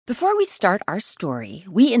Before we start our story,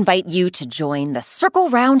 we invite you to join the Circle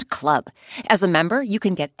Round Club. As a member, you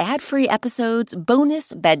can get ad-free episodes,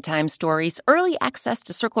 bonus bedtime stories, early access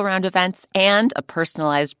to Circle Round events, and a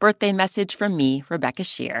personalized birthday message from me, Rebecca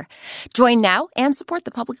Shear. Join now and support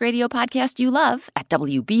the public radio podcast you love at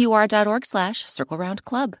wbur.org/Circle Round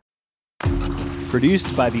Club.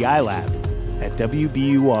 Produced by the iLab at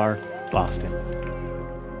WBUR Boston.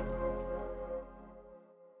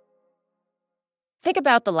 Think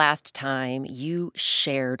about the last time you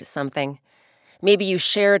shared something. Maybe you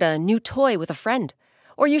shared a new toy with a friend,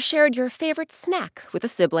 or you shared your favorite snack with a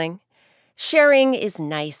sibling. Sharing is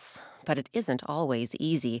nice, but it isn't always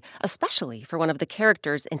easy, especially for one of the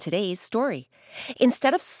characters in today's story.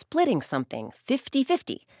 Instead of splitting something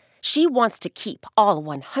 50-50, she wants to keep all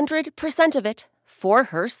 100% of it for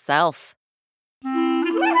herself.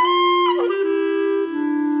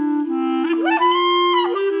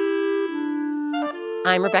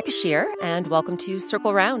 I'm Rebecca Shear, and welcome to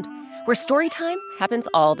Circle Round, where story time happens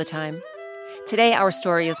all the time. Today, our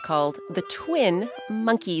story is called The Twin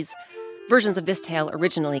Monkeys. Versions of this tale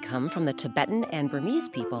originally come from the Tibetan and Burmese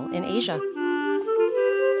people in Asia.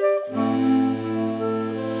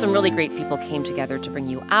 Some really great people came together to bring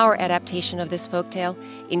you our adaptation of this folktale,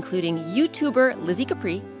 including YouTuber Lizzy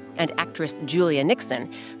Capri and actress Julia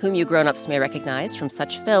Nickson, whom you grown-ups may recognize from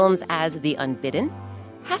such films as The Unbidden,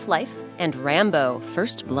 Half-Life, and Rambo,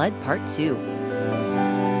 First Blood Part 2.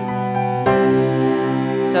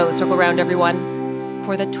 So circle around, everyone,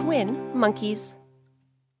 for The Twin Monkeys.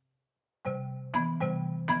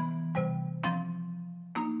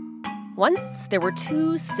 Once there were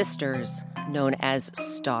two sisters known as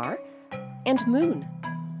Star and Moon.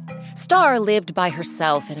 Star lived by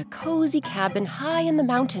herself in a cozy cabin high in the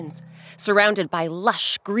mountains, surrounded by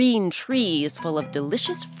lush green trees full of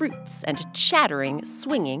delicious fruits and chattering,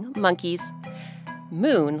 swinging monkeys.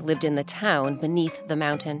 Moon lived in the town beneath the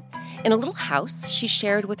mountain, in a little house she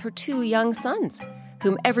shared with her two young sons,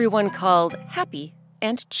 whom everyone called Happy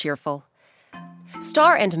and Cheerful.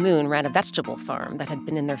 Star and Moon ran a vegetable farm that had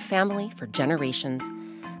been in their family for generations.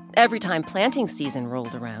 Every time planting season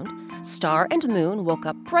rolled around, Star and Moon woke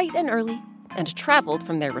up bright and early and traveled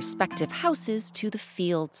from their respective houses to the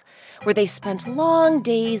fields, where they spent long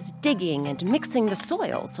days digging and mixing the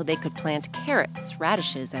soil so they could plant carrots,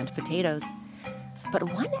 radishes, and potatoes. But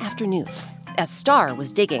one afternoon, as Star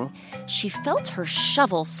was digging, she felt her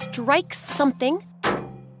shovel strike something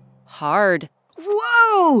hard.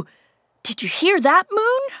 Whoa! Did you hear that,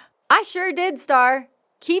 Moon? I sure did, Star.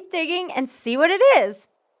 Keep digging and see what it is.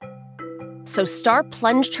 So Star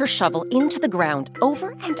plunged her shovel into the ground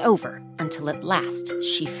over and over until at last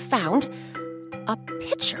she found a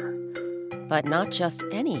pitcher. But not just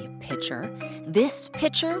any pitcher. This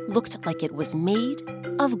pitcher looked like it was made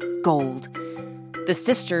of gold. The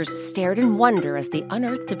sisters stared in wonder as the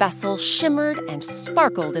unearthed vessel shimmered and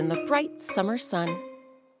sparkled in the bright summer sun.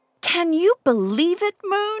 Can you believe it,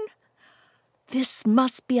 Moon? This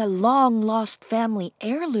must be a long-lost family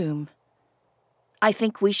heirloom. I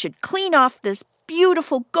think we should clean off this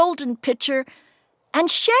beautiful golden pitcher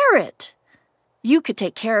and share it. You could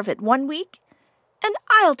take care of it one week, and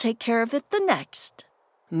I'll take care of it the next.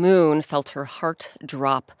 Moon felt her heart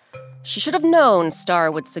drop. She should have known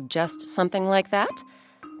Star would suggest something like that.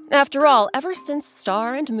 After all, ever since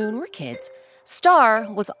Star and Moon were kids, Star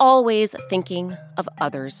was always thinking of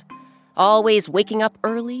others. Always waking up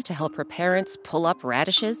early to help her parents pull up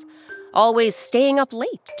radishes. Always staying up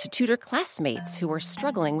late to tutor classmates who were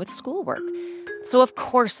struggling with schoolwork. So of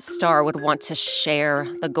course Star would want to share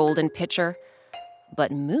the golden pitcher.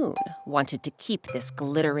 But Moon wanted to keep this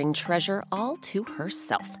glittering treasure all to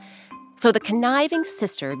herself. So the conniving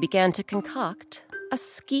sister began to concoct a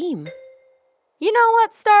scheme. You know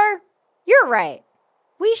what, Star? You're right.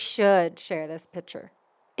 We should share this pitcher.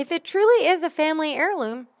 If it truly is a family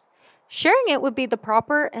heirloom, sharing it would be the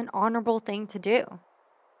proper and honorable thing to do.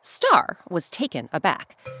 Star was taken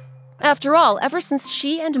aback. After all, ever since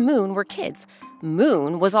she and Moon were kids,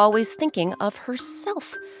 Moon was always thinking of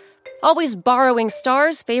herself. Always borrowing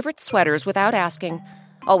Star's favorite sweaters without asking.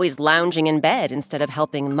 Always lounging in bed instead of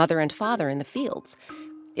helping mother and father in the fields.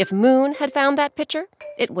 If Moon had found that pitcher,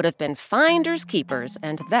 it would have been finders keepers,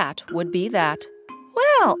 and that would be that.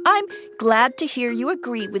 Well, I'm glad to hear you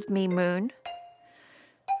agree with me, Moon.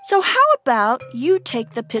 So how about you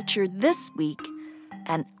take the pitcher this week,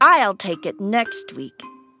 and I'll take it next week,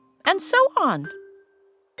 and so on.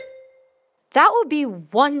 That would be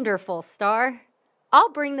wonderful, Star. I'll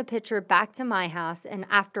bring the pitcher back to my house, and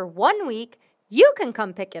after 1 week, you can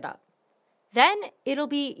come pick it up. Then it'll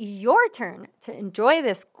be your turn to enjoy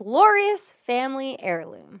this glorious family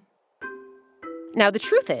heirloom. Now, the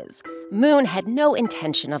truth is, Moon had no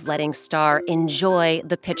intention of letting Star enjoy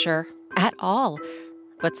the picture at all.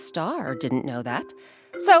 But Star didn't know that.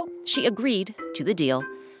 So she agreed to the deal.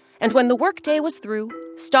 And when the workday was through,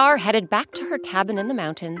 Star headed back to her cabin in the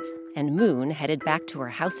mountains, and Moon headed back to her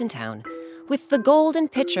house in town, with the golden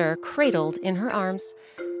pitcher cradled in her arms.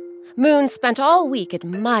 Moon spent all week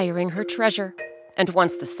admiring her treasure, and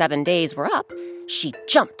once the 7 days were up, she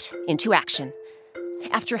jumped into action.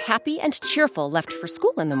 After Happy and Cheerful left for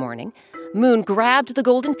school in the morning, Moon grabbed the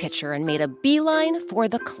golden pitcher and made a beeline for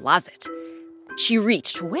the closet. She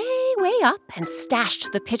reached way up and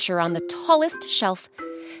stashed the pitcher on the tallest shelf.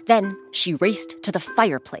 Then she raced to the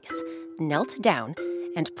fireplace, knelt down,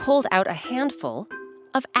 and pulled out a handful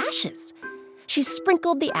of ashes. She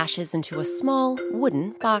sprinkled the ashes into a small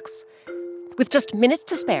wooden box. With just minutes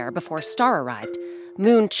to spare before Star arrived,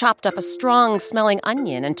 Moon chopped up a strong-smelling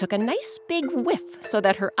onion and took a nice big whiff so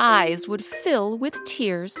that her eyes would fill with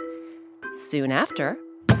tears. Soon after,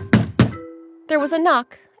 there was a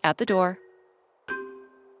knock at the door.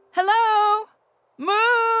 Hello?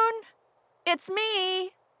 Moon? It's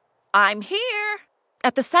me. I'm here.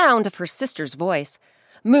 At the sound of her sister's voice,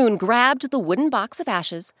 Moon grabbed the wooden box of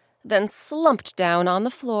ashes, then slumped down on the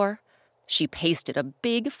floor. She pasted a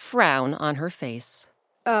big frown on her face.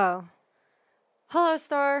 Oh. Hello,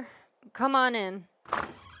 Star. Come on in.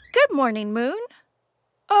 Good morning, Moon.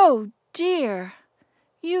 Oh, dear.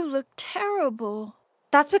 You look terrible.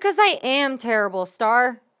 That's because I am terrible,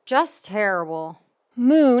 Star. Just terrible.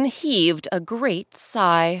 Moon heaved a great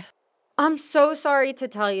sigh. I'm so sorry to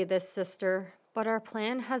tell you this, sister, but our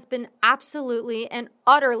plan has been absolutely and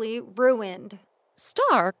utterly ruined.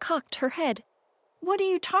 Star cocked her head. What are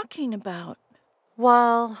you talking about?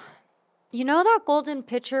 Well, you know that golden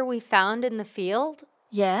pitcher we found in the field?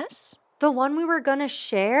 Yes? The one we were gonna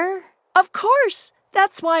share? Of course.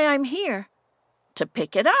 That's why I'm here. To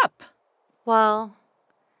pick it up. Well,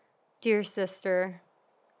 dear sister,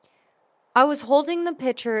 I was holding the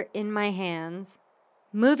pitcher in my hands,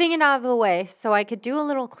 moving it out of the way so I could do a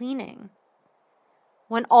little cleaning,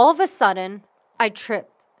 when all of a sudden, I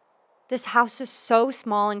tripped. This house is so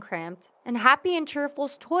small and cramped, and Happy and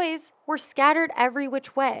Cheerful's toys were scattered every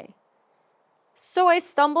which way. So I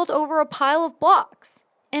stumbled over a pile of blocks,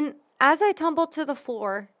 and as I tumbled to the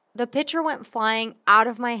floor, the pitcher went flying out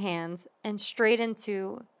of my hands and straight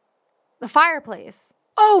into the fireplace.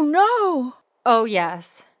 Oh, no! Oh,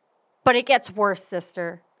 yes. But it gets worse,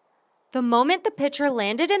 sister. The moment the pitcher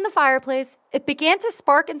landed in the fireplace, it began to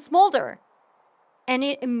spark and smolder, and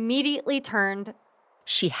it immediately turned.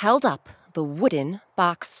 She held up the wooden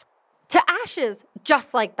box. To ashes,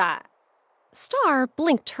 just like that. Star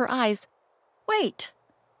blinked her eyes. Wait.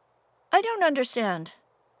 I don't understand.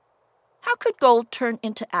 How could gold turn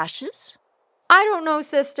into ashes? I don't know,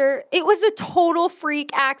 sister. It was a total freak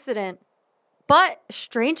accident. But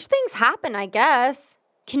strange things happen, I guess.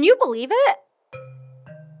 Can you believe it?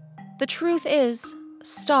 The truth is,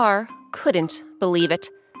 Star couldn't believe it.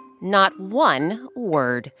 Not one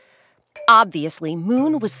word. Obviously,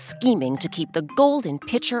 Moon was scheming to keep the golden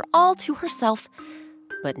pitcher all to herself.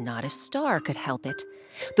 But not if Star could help it.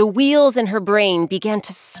 The wheels in her brain began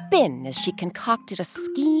to spin as she concocted a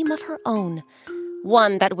scheme of her own.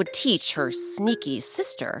 One that would teach her sneaky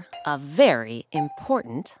sister a very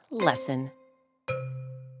important lesson.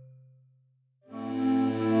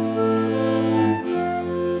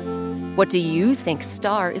 What do you think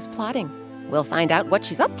Star is plotting? We'll find out what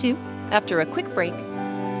she's up to after a quick break.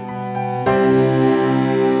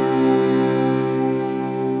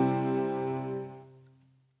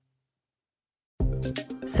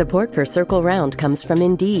 Support for Circle Round comes from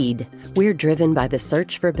Indeed. We're driven by the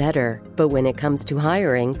search for better. But when it comes to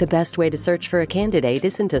hiring, the best way to search for a candidate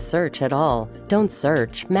isn't to search at all. Don't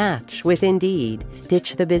search, match with Indeed.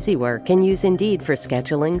 Ditch the busy work and use Indeed for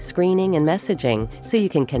scheduling, screening, and messaging so you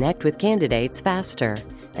can connect with candidates faster.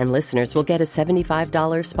 And listeners will get a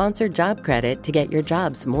 $75 sponsored job credit to get your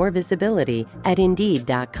jobs more visibility at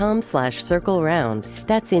Indeed.com/CircleRound.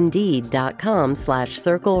 That's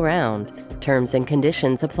Indeed.com/CircleRound. Terms and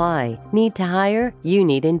conditions apply. Need to hire? You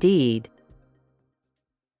need Indeed.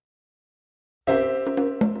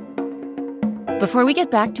 Before we get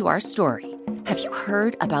back to our story, have you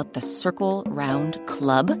heard about the Circle Round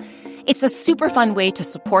Club? It's a super fun way to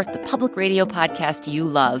support the public radio podcast you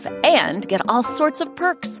love and get all sorts of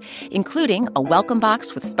perks, including a welcome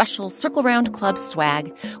box with special Circle Round Club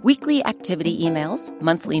swag, weekly activity emails,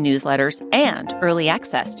 monthly newsletters, and early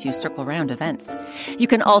access to Circle Round events. You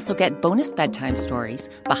can also get bonus bedtime stories,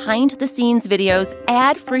 behind-the-scenes videos,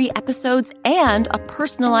 ad-free episodes, and a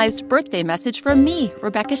personalized birthday message from me,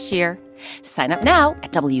 Rebecca Shear. Sign up now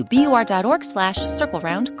at wbur.org/Circle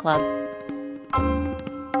Round Club.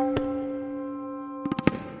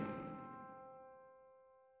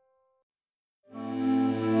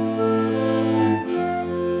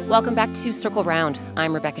 Welcome back to Circle Round.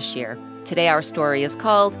 I'm Rebecca Shear. Today our story is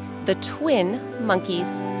called The Twin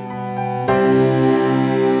Monkeys.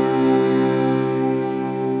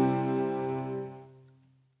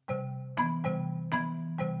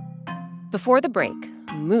 Before the break,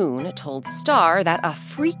 Moon told Star that a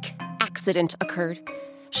freak accident occurred.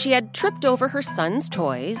 She had tripped over her son's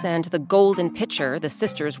toys, and the golden pitcher the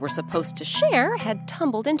sisters were supposed to share had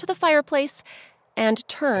tumbled into the fireplace and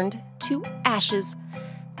turned to ashes.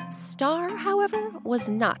 Star, however, was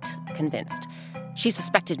not convinced. She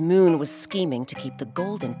suspected Moon was scheming to keep the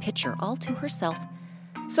golden pitcher all to herself.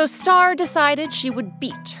 So Star decided she would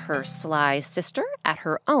beat her sly sister at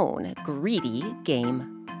her own greedy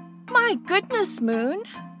game. My goodness, Moon.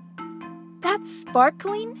 That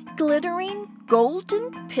sparkling, glittering,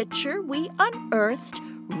 golden pitcher we unearthed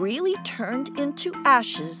really turned into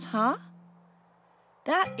ashes, huh?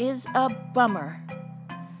 That is a bummer.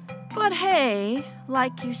 But hey,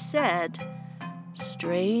 like you said,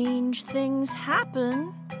 strange things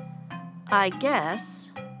happen, I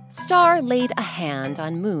guess. Star laid a hand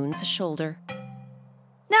on Moon's shoulder.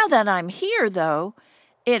 Now that I'm here, though,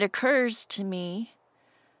 it occurs to me,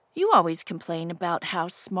 you always complain about how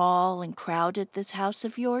small and crowded this house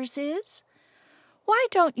of yours is. Why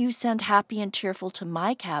don't you send Happy and Cheerful to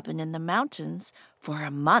my cabin in the mountains for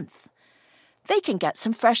a month? They can get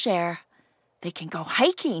some fresh air. They can go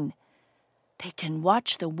hiking. They can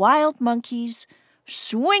watch the wild monkeys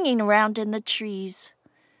swinging around in the trees.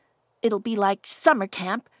 It'll be like summer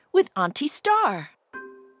camp with Auntie Star.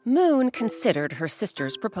 Moon considered her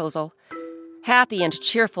sister's proposal. Happy and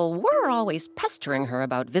Cheerful were always pestering her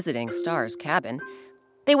about visiting Star's cabin.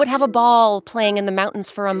 They would have a ball playing in the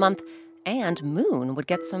mountains for a month, and Moon would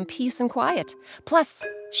get some peace and quiet. Plus,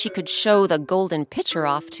 she could show the golden pitcher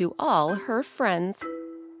off to all her friends.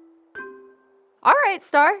 All right,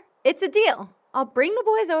 Star. It's a deal. I'll bring the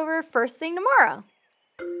boys over first thing tomorrow.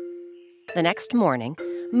 The next morning,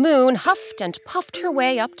 Moon huffed and puffed her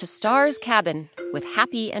way up to Star's cabin with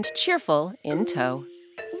Happy and Cheerful in tow.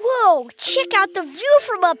 Whoa, check out the view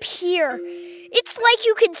from up here. It's like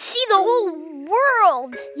you can see the whole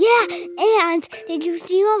world. Yeah, and did you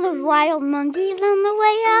see all the wild monkeys on the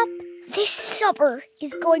way up? This summer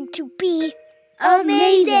is going to be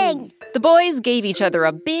amazing. The boys gave each other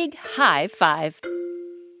a big high five.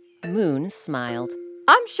 Moon smiled.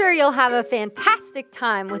 I'm sure you'll have a fantastic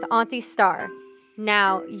time with Auntie Star.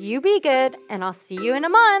 Now, you be good, and I'll see you in a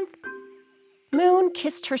month. Moon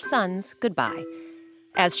kissed her sons goodbye.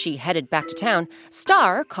 As she headed back to town,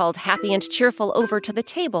 Star called Happy and Cheerful over to the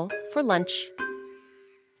table for lunch.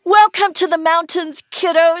 Welcome to the mountains,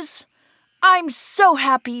 kiddos. I'm so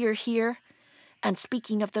happy you're here. And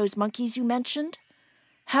speaking of those monkeys you mentioned,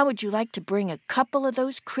 how would you like to bring a couple of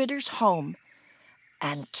those critters home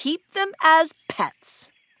and keep them as pets?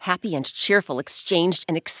 Happy and Cheerful exchanged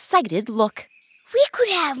an excited look. We could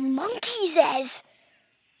have monkeys as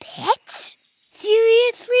pets?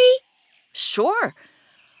 Seriously? Sure.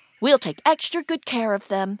 We'll take extra good care of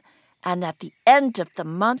them, and at the end of the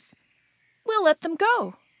month, we'll let them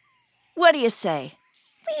go. What do you say?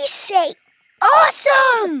 We say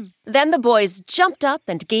awesome! Then the boys jumped up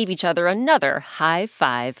and gave each other another high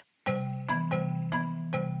five.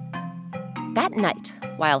 That night,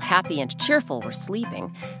 while Happy and Cheerful were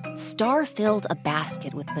sleeping, Star filled a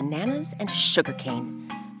basket with bananas and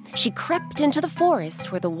sugarcane. She crept into the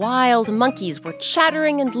forest where the wild monkeys were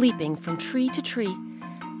chattering and leaping from tree to tree.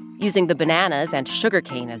 Using the bananas and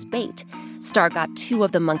sugarcane as bait, Star got 2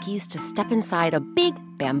 of the monkeys to step inside a big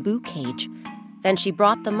bamboo cage. Then she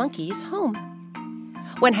brought the monkeys home.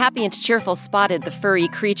 When Happy and Cheerful spotted the furry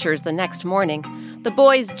creatures the next morning, the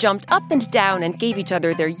boys jumped up and down and gave each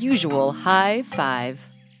other their usual high five.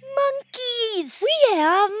 Monkeys! We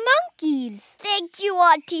have monkeys! Thank you,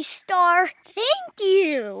 Auntie Star. Thank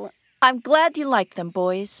you. I'm glad you like them,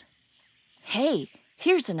 boys. Hey,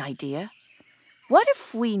 here's an idea. What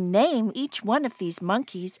if we name each one of these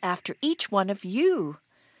monkeys after each one of you?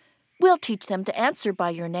 We'll teach them to answer by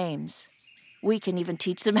your names. We can even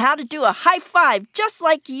teach them how to do a high five just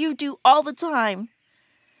like you do all the time.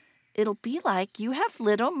 It'll be like you have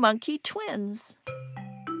little monkey twins.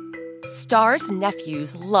 Star's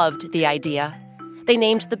nephews loved the idea. They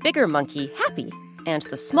named the bigger monkey Happy and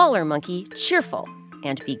the smaller monkey Cheerful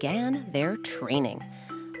and began their training.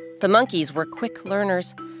 The monkeys were quick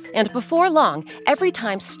learners, and before long, every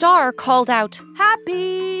time Star called out,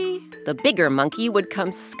 Happy! The bigger monkey would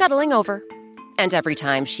come scuttling over. And every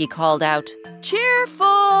time she called out,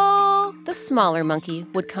 Cheerful! The smaller monkey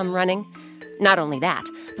would come running. Not only that,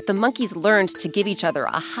 but the monkeys learned to give each other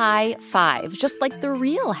a high five, just like the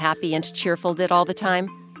real Happy and Cheerful did all the time.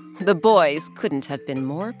 The boys couldn't have been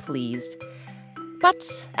more pleased.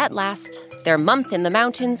 But at last, their month in the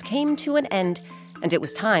mountains came to an end, and it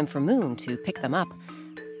was time for Moon to pick them up.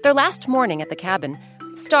 Their last morning at the cabin,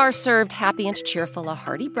 Star served Happy and Cheerful a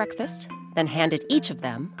hearty breakfast, then handed each of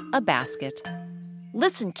them a basket.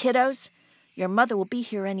 Listen, kiddos, your mother will be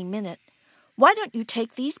here any minute. Why don't you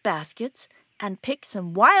take these baskets and pick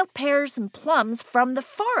some wild pears and plums from the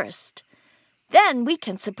forest? Then we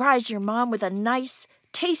can surprise your mom with a nice,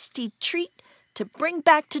 tasty treat to bring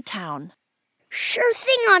back to town. Sure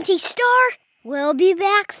thing, Auntie Star. We'll be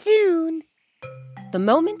back soon. The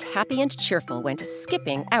moment Happy and Cheerful went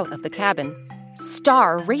skipping out of the cabin,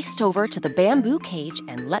 Star raced over to the bamboo cage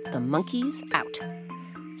and let the monkeys out.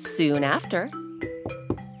 Soon after,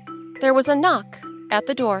 there was a knock at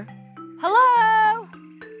the door. Hello?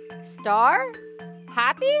 Star?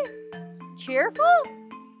 Happy? Cheerful?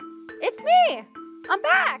 It's me! I'm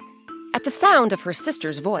back! At the sound of her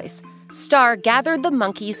sister's voice, Star gathered the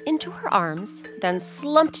monkeys into her arms, then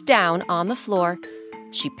slumped down on the floor.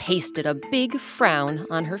 She pasted a big frown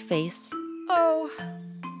on her face. Oh,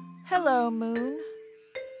 hello, Moon.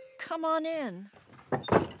 Come on in.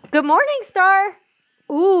 Good morning, Star.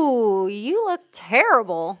 Ooh, you look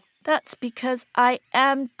terrible. That's because I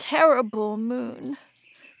am terrible, Moon.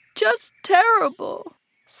 Just terrible.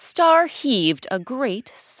 Star heaved a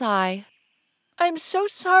great sigh. I'm so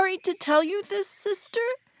sorry to tell you this, sister,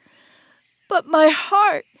 but my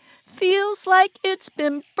heart feels like it's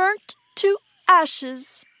been burnt to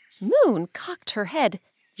ashes. Moon cocked her head.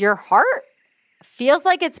 Your heart feels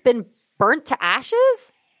like it's been burnt to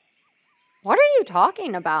ashes? What are you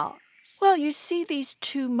talking about? Well, you see these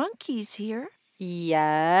two monkeys here?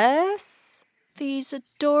 Yes? These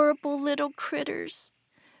adorable little critters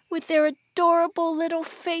with their adorable little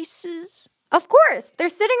faces. Of course, they're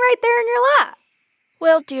sitting right there in your lap.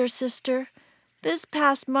 Well, dear sister, this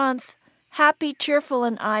past month, Happy, Cheerful,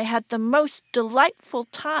 and I had the most delightful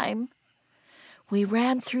time. We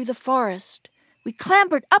ran through the forest. We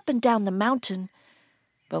clambered up and down the mountain.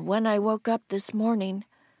 But when I woke up this morning,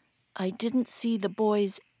 I didn't see the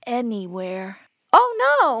boys anywhere. Oh,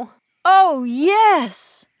 no! Oh,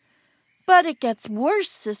 yes! But it gets worse,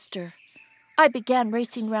 sister. I began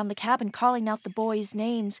racing round the cabin calling out the boys'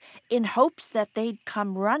 names in hopes that they'd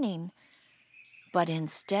come running. But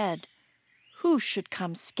instead, who should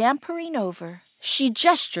come scampering over? She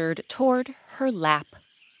gestured toward her lap.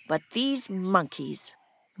 But these monkeys.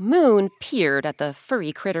 Moon peered at the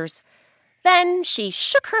furry critters. Then she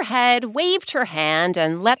shook her head, waved her hand,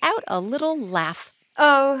 and let out a little laugh.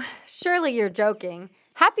 Oh, surely you're joking.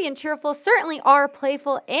 Happy and Cheerful certainly are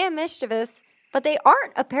playful and mischievous, but they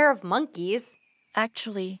aren't a pair of monkeys.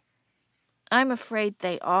 Actually, I'm afraid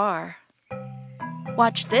they are.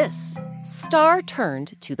 Watch this. Star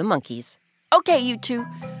turned to the monkeys. Okay, you two.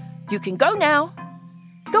 You can go now.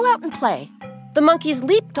 Go out and play. The monkeys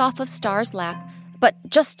leaped off of Star's lap, but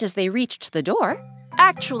just as they reached the door...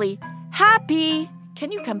 Actually, Happy,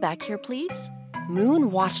 can you come back here, please?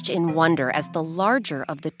 Moon watched in wonder as the larger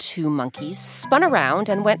of the two monkeys spun around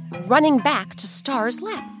and went running back to Star's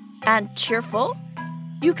lap. And Cheerful,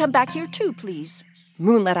 you come back here too, please.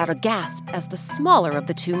 Moon let out a gasp as the smaller of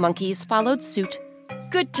the two monkeys followed suit.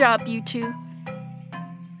 Good job, you two.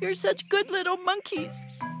 You're such good little monkeys.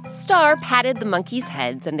 Star patted the monkeys'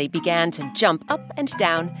 heads and they began to jump up and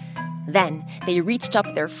down. Then they reached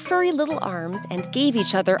up their furry little arms and gave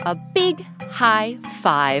each other a big high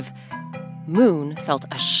five. Moon felt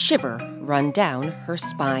a shiver run down her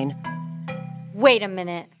spine. Wait a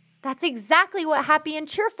minute. That's exactly what Happy and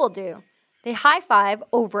Cheerful do. They high-five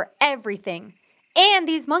over everything. And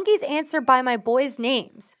these monkeys answer by my boys'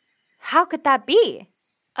 names. How could that be?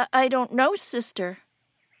 I don't know, sister.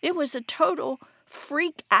 It was a total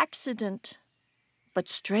freak accident. But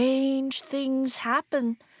strange things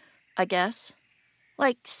happen, I guess.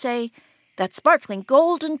 Like, say, that sparkling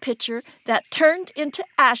golden pitcher that turned into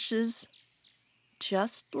ashes.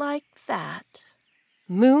 Just like that.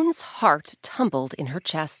 Moon's heart tumbled in her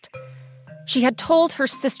chest. She had told her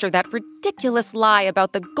sister that ridiculous lie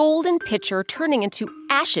about the golden pitcher turning into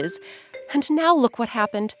ashes, and now look what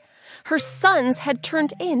happened. Her sons had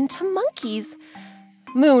turned into monkeys.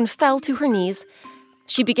 Moon fell to her knees.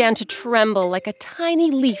 She began to tremble like a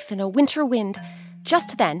tiny leaf in a winter wind.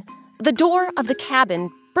 Just then, the door of the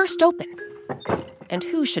cabin burst open. And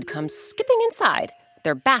who should come skipping inside,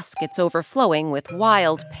 their baskets overflowing with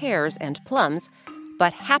wild pears and plums,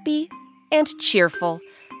 but happy and cheerful.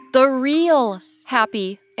 The real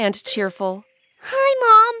happy and cheerful. Hi,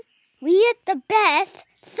 Mom. We had the best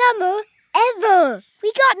summer ever.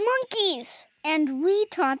 We got monkeys. And we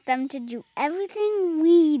taught them to do everything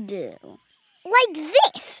we do. Like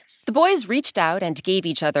this. The boys reached out and gave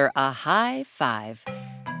each other a high five.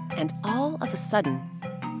 And all of a sudden,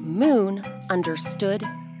 Moon understood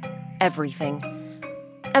everything.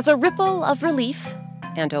 As a ripple of relief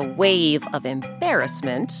and a wave of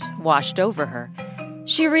embarrassment washed over her,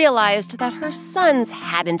 she realized that her sons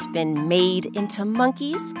hadn't been made into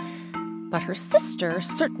monkeys, but her sister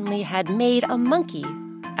certainly had made a monkey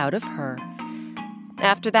out of her.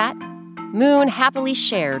 After that, Moon happily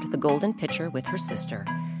shared the golden pitcher with her sister,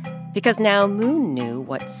 because now Moon knew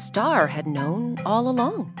what Star had known all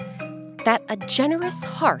along, that a generous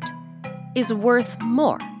heart is worth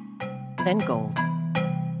more than gold.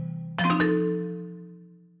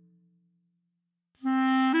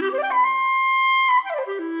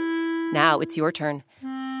 Now it's your turn.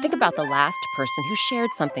 Think about the last person who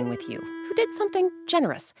shared something with you, who did something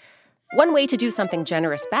generous. One way to do something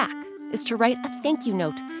generous back is to write a thank you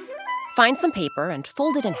note. Find some paper and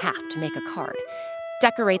fold it in half to make a card.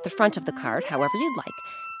 Decorate the front of the card however you'd like.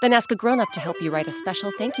 Then ask a grown-up to help you write a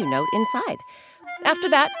special thank you note inside. After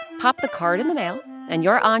that, pop the card in the mail, and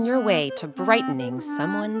you're on your way to brightening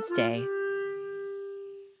someone's day.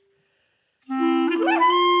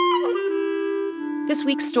 This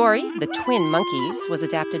week's story, The Twin Monkeys, was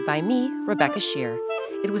adapted by me, Rebecca Shear.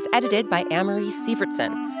 It was edited by Amory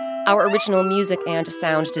Sievertson. Our original music and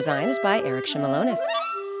sound design is by Eric Shimalonis.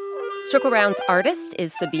 Circle Round's artist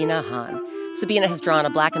is Sabina Hahn. Sabina has drawn a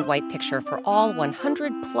black and white picture for all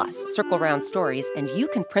 100-plus Circle Round stories, and you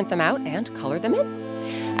can print them out and color them in.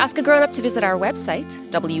 Ask a grown-up to visit our website,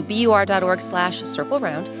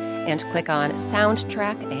 wbur.org/circleround, and click on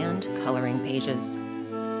Soundtrack and Coloring Pages.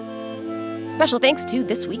 Special thanks to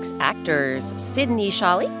this week's actors, Sydney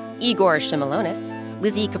Shawley, Igor Shimalonis,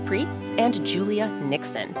 Lizzy Capri, and Julia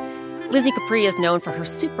Nickson. Lizzy Capri is known for her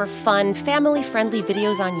super fun, family-friendly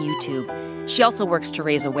videos on YouTube. She also works to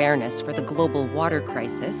raise awareness for the global water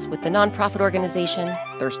crisis with the nonprofit organization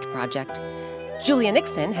Thirst Project. Julia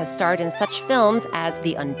Nickson has starred in such films as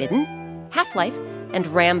The Unbidden, Half-Life, and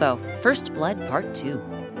Rambo, First Blood Part 2.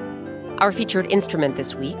 Our featured instrument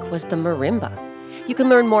this week was the marimba. You can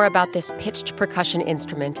learn more about this pitched percussion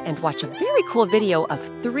instrument and watch a very cool video of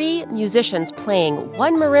 3 musicians playing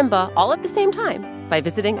one marimba all at the same time by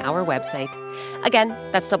visiting our website. Again,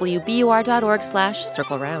 that's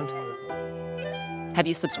wbur.org/circleround. Have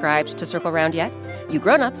you subscribed to Circle Round yet? You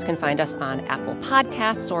grown-ups can find us on Apple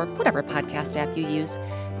Podcasts or whatever podcast app you use.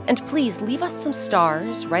 And please leave us some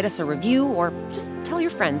stars, write us a review, or just tell your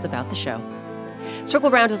friends about the show. Circle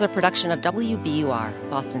Round is a production of WBUR,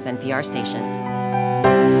 Boston's NPR station.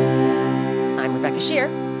 I'm Rebecca Shear.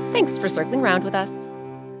 Thanks for circling round with us.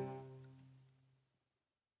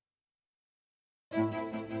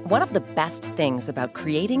 One of the best things about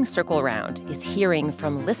creating Circle Round is hearing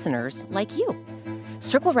from listeners like you.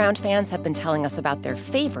 Circle Round fans have been telling us about their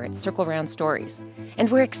favorite Circle Round stories, and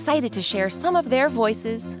we're excited to share some of their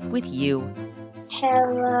voices with you.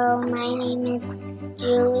 Hello, my name is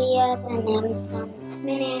Julia, and I'm from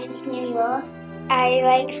Minneapolis, New York. I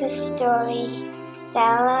like the story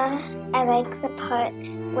Stella. I like the part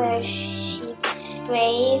where she's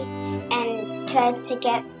brave and tries to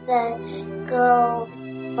get the girl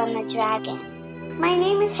from the dragon. My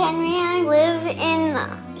name is Henry. I live in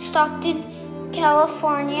Stockton,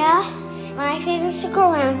 California. My favorite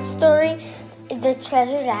Circle Round story is the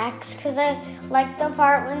treasured axe, because I like the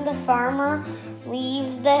part when the farmer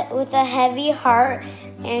leaves with a heavy heart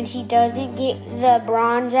and he doesn't get the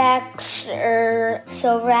bronze axe or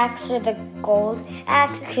silver axe or the gold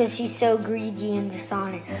axe because he's so greedy and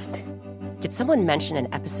dishonest. Did someone mention an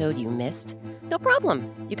episode you missed? No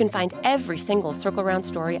problem. You can find every single Circle Round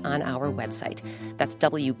story on our website. That's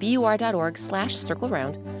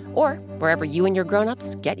wbur.org/circleround, or wherever you and your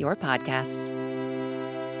grown-ups get your podcasts.